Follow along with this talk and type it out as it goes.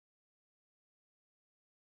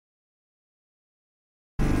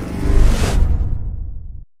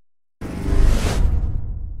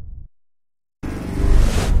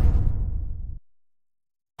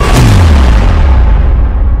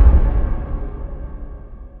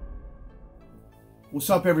What's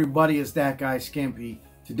up, everybody? It's that guy Skimpy.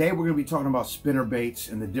 Today we're going to be talking about spinnerbaits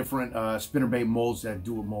and the different spinnerbait molds that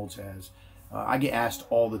Dual Molds has. I get asked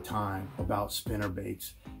all the time about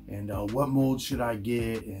spinnerbaits and what molds should I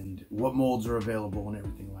get and what molds are available and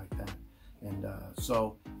everything like that. And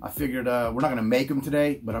so I figured we're not going to make them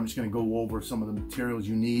today, but I'm just going to go over some of the materials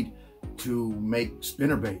you need to make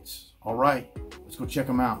spinnerbaits. All right, let's go check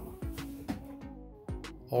them out.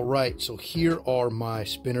 All right, so here are my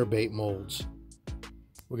spinnerbait molds.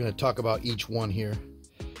 We're going to talk about each one here.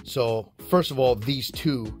 So first of all, these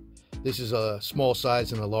two, this is a small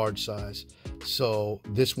size and a large size. So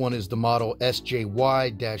this one is the model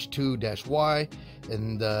SJY-2-Y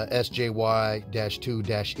and the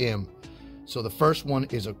SJY-2-M. So the first one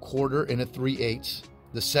is a 1/4 and a 3/8.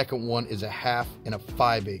 The second one is a 1/2 and a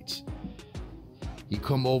 5/8. You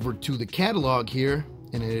come over to the catalog here,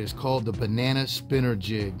 and it is called the Banana Spinner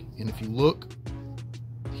Jig. And if you look,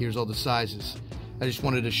 here's all the sizes. I just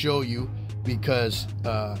wanted to show you because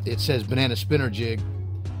it says Banana Spinner Jig,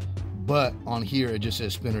 but on here it just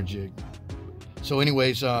says Spinner Jig. So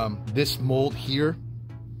anyways, this mold here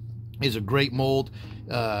is a great mold.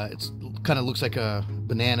 It's kind of looks like a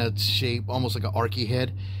banana shape, almost like an archy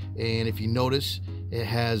head. And if you notice, it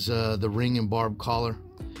has the ring and barb collar,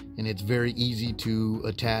 and it's very easy to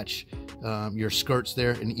attach your skirts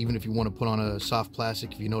there. And even if you want to put on a soft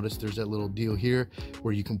plastic, if you notice, there's that little deal here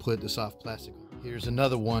where you can put the soft plastic. Here's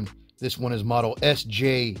another one. This one is model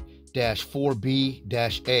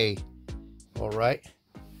SJ-4B-A. All right,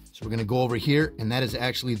 so we're gonna go over here, and that is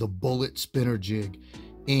actually the bullet spinner jig.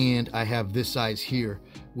 And I have this size here,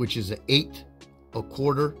 which is an 1/8, a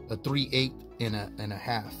 1/4, a 3/8, and a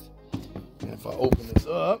 1/2. And if I open this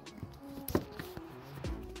up,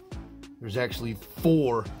 there's actually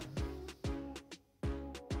four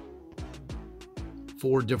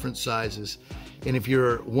different sizes. And if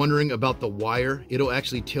you're wondering about the wire, it'll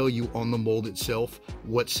actually tell you on the mold itself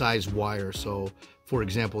what size wire. So for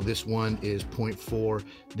example, this one is 0.4,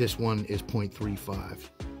 this one is 0.35.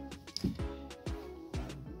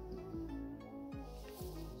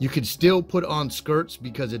 You could still put on skirts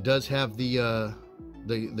because it does have the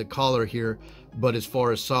collar here, but as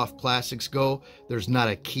far as soft plastics go, there's not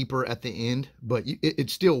a keeper at the end, but it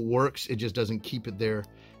still works. It just doesn't keep it there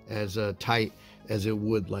as tight as it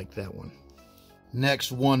would like that one.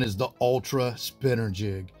 Next one is the Ultra Spinner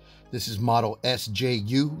Jig. This is model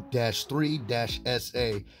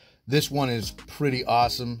SJU-3-SA. This one is pretty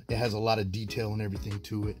awesome. It has a lot of detail and everything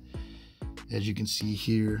to it. As you can see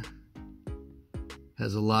here,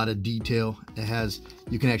 has a lot of detail. It has,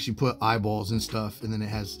 you can actually put eyeballs and stuff, and then it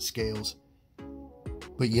has scales.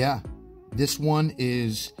 But yeah, this one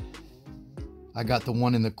is, I got the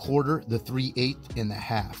one in the 1/4, the 3/8, and the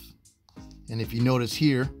 1/2. And if you notice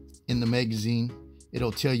here in the magazine, it'll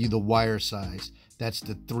tell you the wire size. That's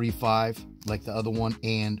the 3/5 like the other one,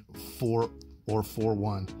 and 4 or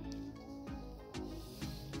 4/1.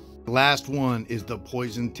 The last one is the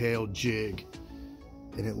Poison Tail Jig,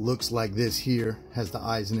 and it looks like this here, has the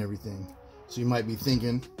eyes and everything. So you might be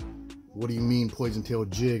thinking, what do you mean Poison Tail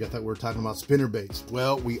Jig? I thought we were talking about spinnerbaits.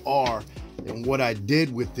 Well, we are. And what I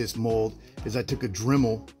did with this mold is I took a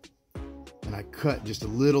Dremel and I cut just a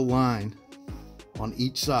little line on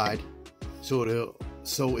each side so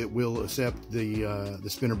it will accept the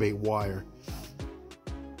spinnerbait wire.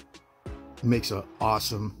 It makes an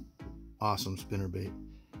awesome spinnerbait.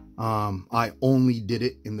 I only did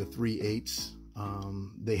it in the 3/8.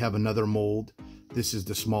 They have another mold. This is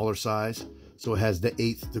the smaller size, so it has the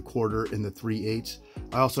 1/8, the 1/4, and the 3/8.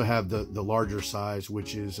 I also have the larger size,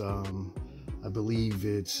 which is I believe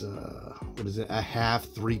it's what is it, a 1/2,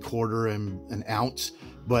 3/4, and an ounce.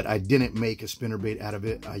 But I didn't make a spinnerbait out of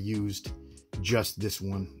it. I used just this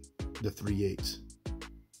one, the 3/8.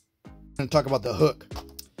 I'm going to talk about the hook.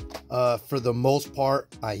 For the most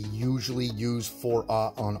part, I usually use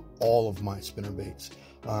 4/0 on all of my spinnerbaits.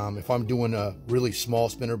 If I'm doing a really small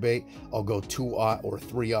spinnerbait, I'll go 2/0 or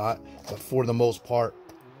 3/0. But for the most part,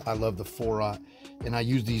 I love the 4/0. And I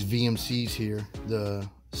use these VMCs here, the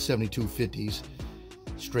 7250s,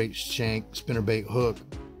 straight shank spinnerbait hook.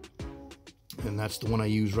 And that's the one I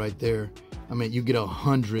use right there. I mean, you get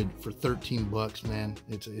 100 for 13 bucks, man.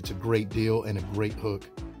 It's a great deal and a great hook.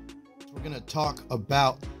 We're gonna talk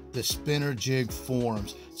about the spinner jig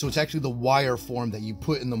forms. So it's actually the wire form that you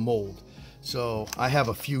put in the mold. So I have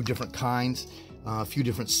a few different kinds, a few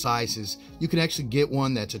different sizes. You can actually get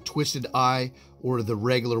one that's a twisted eye, or the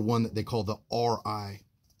regular one that they call the R eye.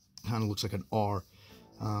 Kind of looks like an R.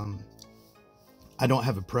 I don't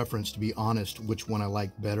have a preference, to be honest, which one I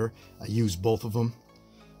like better. I use both of them.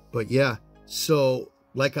 But yeah, so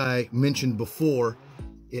like I mentioned before,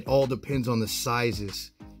 it all depends on the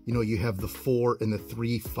sizes. You know, you have the 4 and the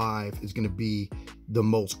 3.5 is going to be the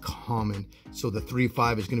most common. So the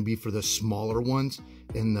 3.5 is going to be for the smaller ones,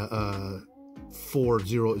 and the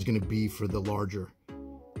 4.0 is going to be for the larger.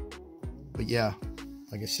 But yeah,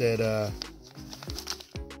 like I said,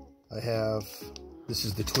 this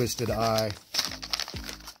is the twisted eye,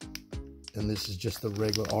 and this is just the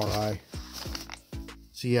regular RI.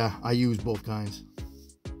 So yeah, I use both kinds.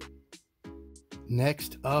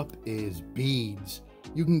 Next up is beads.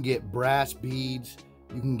 You can get brass beads,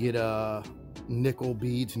 you can get nickel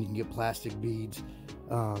beads, and you can get plastic beads.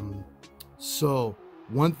 So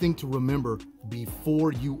one thing to remember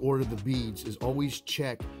before you order the beads is always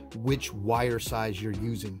check which wire size you're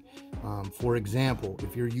using. For example,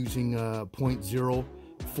 if you're using a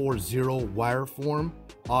 0.040 wire form,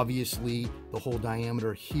 obviously the whole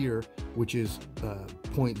diameter here, which is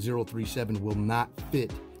 0.037, will not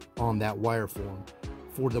fit on that wire form.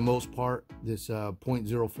 For the most part, this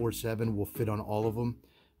 0.047 will fit on all of them.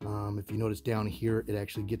 If you notice down here, it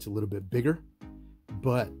actually gets a little bit bigger,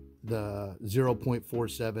 but the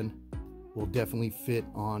 0.47 will definitely fit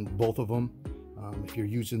on both of them. If you're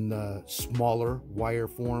using the smaller wire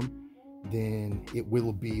form, then it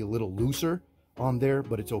will be a little looser on there,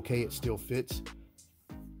 but it's okay, it still fits.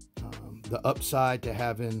 The upside to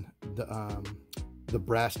having the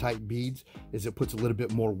brass type beads is it puts a little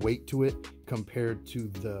bit more weight to it compared to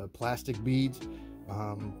the plastic beads.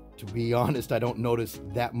 To be honest, I don't notice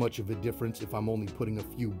that much of a difference if I'm only putting a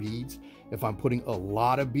few beads. If I'm putting a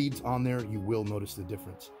lot of beads on there, you will notice the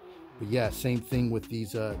difference. But yeah, same thing with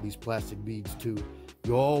these plastic beads too.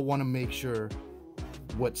 You all want to make sure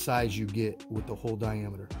what size you get with the whole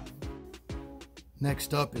diameter.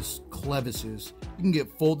 Next up is clevises. You can get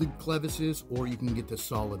folded clevises, or you can get the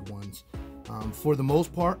solid ones. For the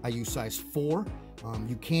most part, I use size 4.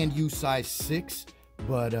 You can use size 6,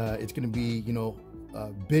 but it's going to be, you know,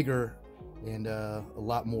 bigger and a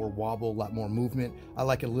lot more wobble, a lot more movement. I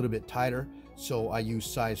like it a little bit tighter, so I use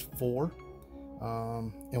size 4.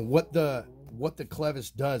 And what the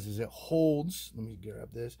clevis does is it holds, let me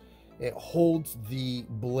grab this, it holds the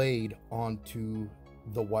blade onto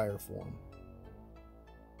the wire form.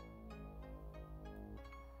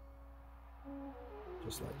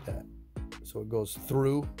 Just like that. So it goes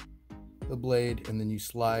through the blade, and then you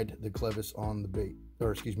slide the clevis on the bait,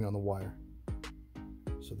 or excuse me, on the wire.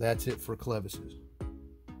 So that's it for clevises.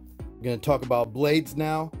 We're going to talk about blades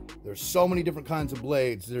now. There's so many different kinds of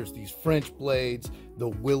blades. There's these French blades, the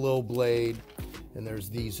willow blade, and there's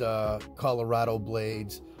these Colorado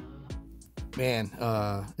blades. Man,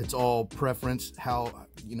 it's all preference, how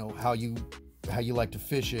you like to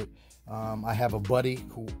fish it. I have a buddy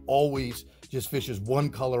who always just fishes one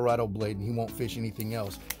Colorado blade and he won't fish anything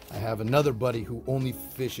else. I have another buddy who only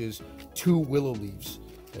fishes 2 willow leaves.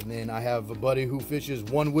 And then I have a buddy who fishes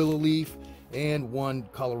 1 willow leaf and 1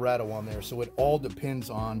 Colorado on there. So it all depends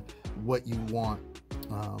on what you want,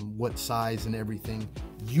 what size and everything.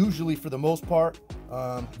 Usually, for the most part,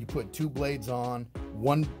 you put 2 blades on.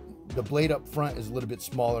 The blade up front is a little bit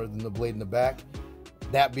smaller than the blade in the back.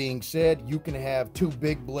 That being said, you can have 2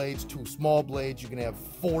 big blades, 2 small blades. You can have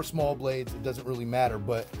 4 small blades. It doesn't really matter,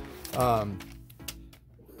 but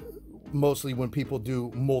mostly when people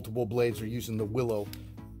do multiple blades, they're using the willow.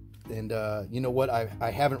 And you know what?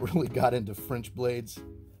 I haven't really got into French blades.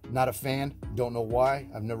 Not a fan. Don't know why.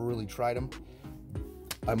 I've never really tried them.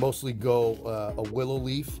 I mostly go a willow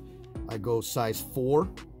leaf. I go size 4.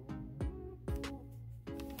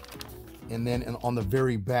 And then on the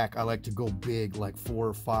very back, I like to go big, like 4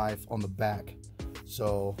 or 5 on the back.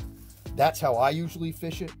 So that's how I usually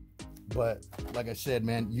fish it. But like I said,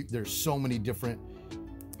 man, there's so many different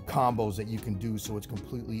combos that you can do. So it's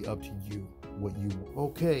completely up to you what you want.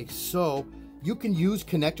 Okay, so you can use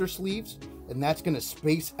connector sleeves, and that's going to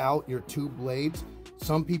space out your 2 blades.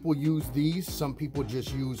 Some people use these. Some people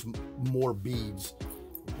just use more beads.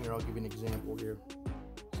 Here, I'll give you an example here.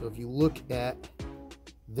 So if you look at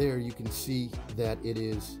there, you can see that it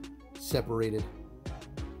is separated.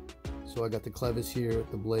 So I got the clevis here,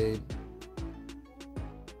 the blade,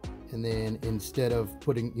 and then instead of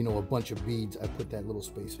putting, you know, a bunch of beads, I put that little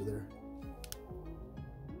spacer there.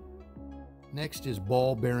 Next is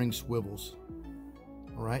ball bearing swivels.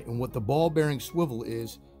 All right, and what the ball bearing swivel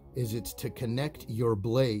is it's to connect your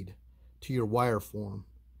blade to your wire form.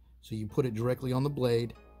 So you put it directly on the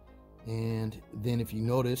blade, and then if you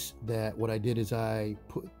notice that what I did is I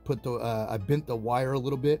I bent the wire a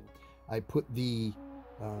little bit. I put the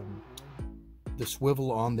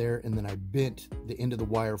swivel on there, and then I bent the end of the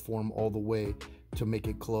wire form all the way to make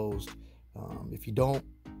it closed. If you don't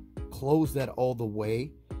close that all the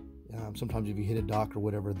way, Sometimes if you hit a dock or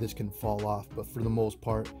whatever, this can fall off, but for the most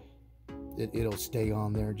part, it'll stay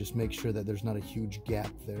on there. Just make sure that there's not a huge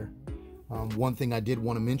gap there. One thing I did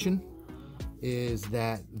want to mention is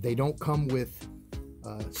that they don't come with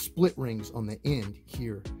split rings on the end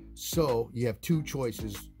here. So you have two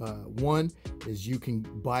choices. One is you can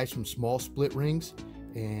buy some small split rings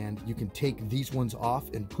and you can take these ones off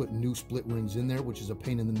and put new split rings in there, which is a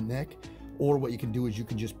pain in the neck. Or what you can do is you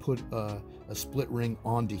can just put a split ring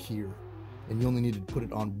onto here, and you only need to put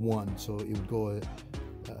it on one. So it would go,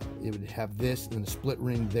 it would have this and a split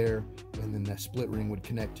ring there, and then that split ring would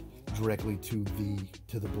connect directly to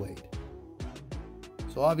the blade.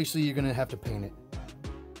 So obviously you're gonna have to paint it.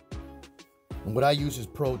 And what I use is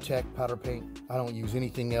pro-tec powder paint. I don't use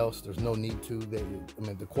anything else. There's no need to. I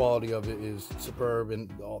mean, the quality of it is superb,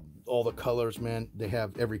 and all the colors, man. They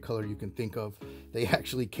have every color you can think of. They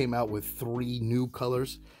actually came out with 3 new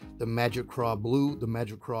colors: the Magic Craw Blue, the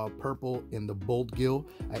Magic Craw Purple, and the Bold Gill.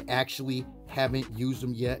 I actually haven't used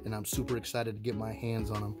them yet, and I'm super excited to get my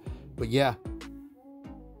hands on them. But yeah,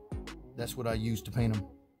 that's what I use to paint them.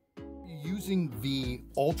 Using the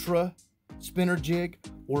Ultra spinner jig,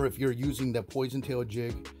 or if you're using the poison tail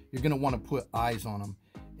jig, you're going to want to put eyes on them.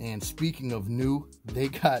 And speaking of new, they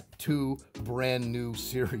got 2 brand new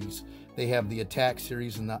series. They have the Attack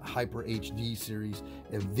series and the Hyper HD series,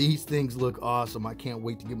 and these things look awesome. I can't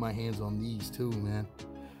wait to get my hands on these too, man.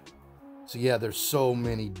 So yeah, there's so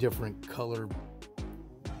many different color,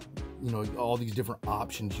 you know, all these different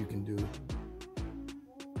options you can do.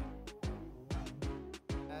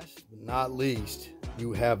 Last but not least,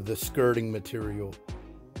 you have the skirting material.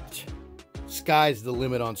 Sky's the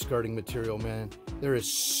limit on skirting material, man. There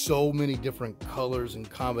is so many different colors and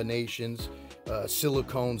combinations,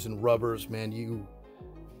 silicones and rubbers, man. You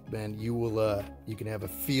can have a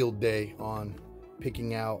field day on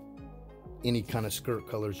picking out any kind of skirt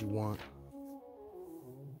colors you want.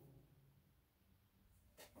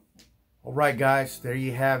 All right, guys, there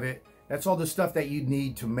you have it. That's all the stuff that you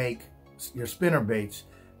need to make your spinner baits.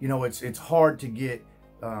 You know, it's hard to get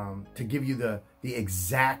to give you the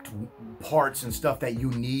exact parts and stuff that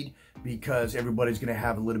you need, because everybody's going to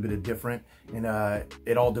have a little bit of different, and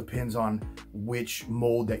it all depends on which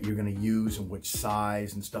mold that you're going to use and which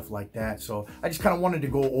size and stuff like that. So I just kind of wanted to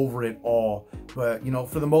go over it all. But you know,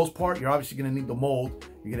 for the most part, you're obviously going to need the mold.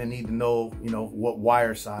 You're going to need to know, you know, what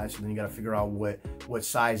wire size, and then you got to figure out what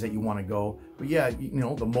size that you want to go. But yeah, you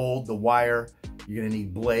know, the mold, the wire, you're going to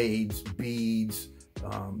need blades, beads,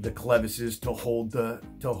 the clevises to hold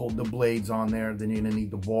the blades on there. Then you're gonna need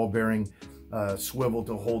the ball bearing swivel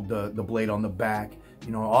to hold the blade on the back.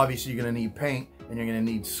 You know, obviously you're gonna need paint, and you're gonna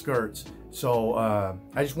need skirts. So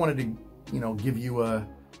I just wanted to, you know, give you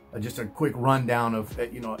just a quick rundown of,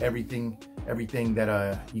 you know, everything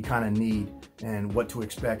that you kind of need and what to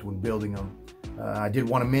expect when building them. I did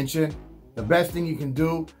want to mention, the best thing you can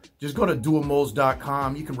do, just go to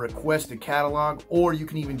dualmolds.com. You can request a catalog, or you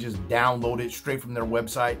can even just download it straight from their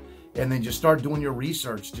website, and then just start doing your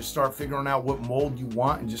research. Just start figuring out what mold you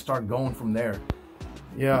want and just start going from there.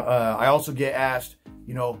 Yeah, I also get asked,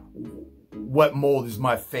 you know, what mold is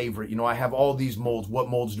my favorite? You know, I have all these molds. What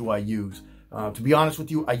molds do I use? To be honest with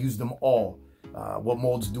you, I use them all. What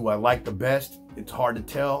molds do I like the best? It's hard to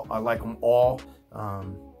tell. I like them all.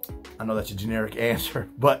 I know that's a generic answer,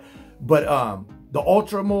 but the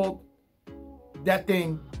Ultra mold, that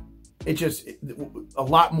thing, it just a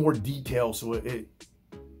lot more detail, so it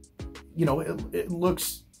you know, it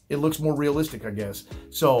looks more realistic, I guess.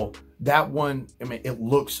 So that one, I mean, it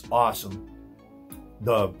looks awesome.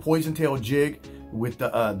 The poison tail jig with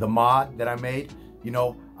the mod that I made, you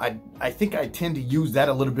know, I think I tend to use that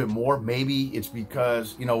a little bit more. Maybe it's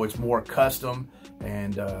because, you know, it's more custom,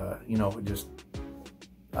 and you know, it just,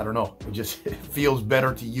 I don't know, it just feels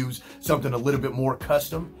better to use something a little bit more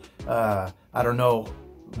custom. I don't know,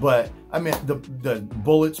 but I mean, the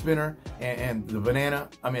bullet spinner and the banana,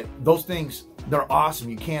 I mean, those things, they're awesome.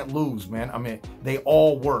 You can't lose, man. I mean, they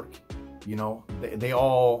all work, you know, they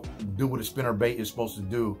all do what a spinner bait is supposed to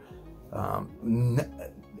do.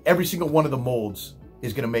 Every single one of the molds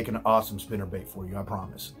is going to make an awesome spinner bait for you, I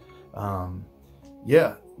promise.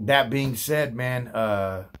 Yeah, that being said, man,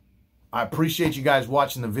 I appreciate you guys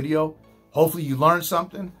watching the video. Hopefully you learned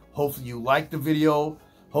something. Hopefully you liked the video.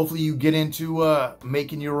 Hopefully you get into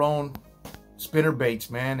making your own spinner baits,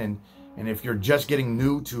 man. And if you're just getting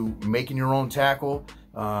new to making your own tackle,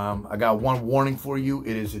 I got one warning for you.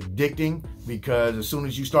 It is addicting, because as soon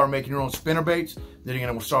as you start making your own spinner baits, then you're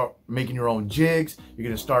going to start making your own jigs. You're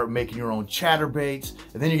going to start making your own chatterbaits,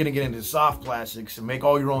 and then you're going to get into soft plastics and make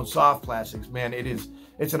all your own soft plastics. Man,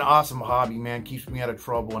 it's an awesome hobby, man. Keeps me out of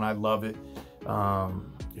trouble, and I love it.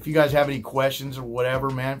 If you guys have any questions or whatever,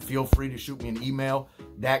 man, feel free to shoot me an email,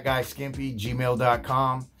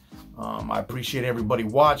 thatguyskimpy@gmail.com. I appreciate everybody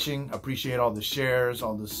watching. I appreciate all the shares,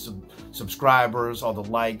 all the subscribers, all the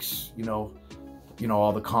likes, you know,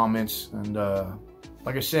 all the comments. And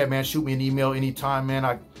like I said, man, shoot me an email anytime, man.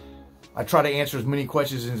 I try to answer as many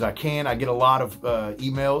questions as I can. I get a lot of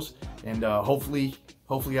emails, and hopefully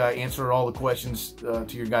I answer all the questions to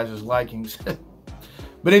your guys' likings.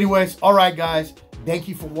 But anyways, all right, guys. Thank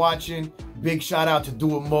you for watching. Big shout out to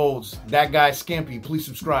Do It Molds. That guy Skimpy. Please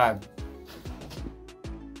subscribe.